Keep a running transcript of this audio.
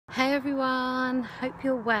Hey everyone, hope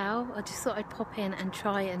you're well. I just thought I'd pop in and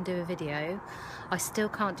try and do a video. I still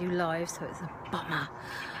can't do live, so it's a bummer.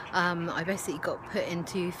 I basically got put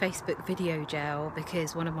into Facebook video jail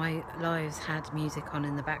because one of my lives had music on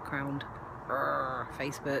in the background. Urgh,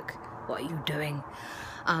 Facebook, what are you doing?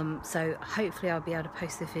 So hopefully I'll be able to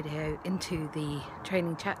post the video into the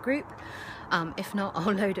training chat group. If not,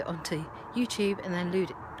 I'll load it onto YouTube and then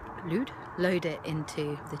load it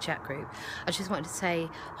into the chat group. I just wanted to say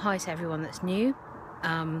hi to everyone that's new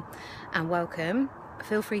and welcome.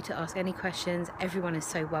 Feel free to ask any questions. Everyone is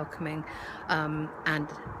so welcoming, and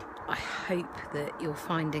I hope that you're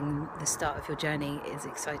finding the start of your journey as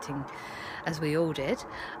exciting as we all did,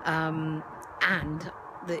 and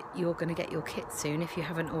that you're going to get your kit soon if you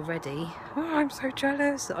haven't already. Oh, I'm so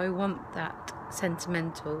jealous. I want that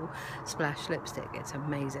sentimental splash lipstick. It's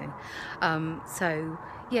amazing. So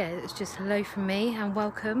yeah, it's just hello from me and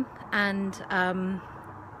welcome, and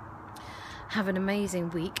have an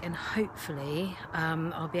amazing week, and hopefully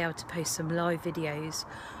I'll be able to post some live videos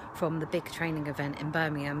from the big training event in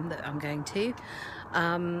Birmingham that I'm going to.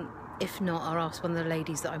 If not, I'll ask one of the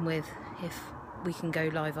ladies that I'm with if we can go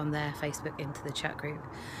live on their Facebook into the chat group,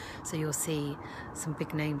 so you'll see some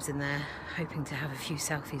big names in there, hoping to have a few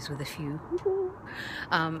selfies with a few.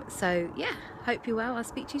 So yeah, hope you're well. I'll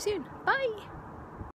speak to you soon. Bye.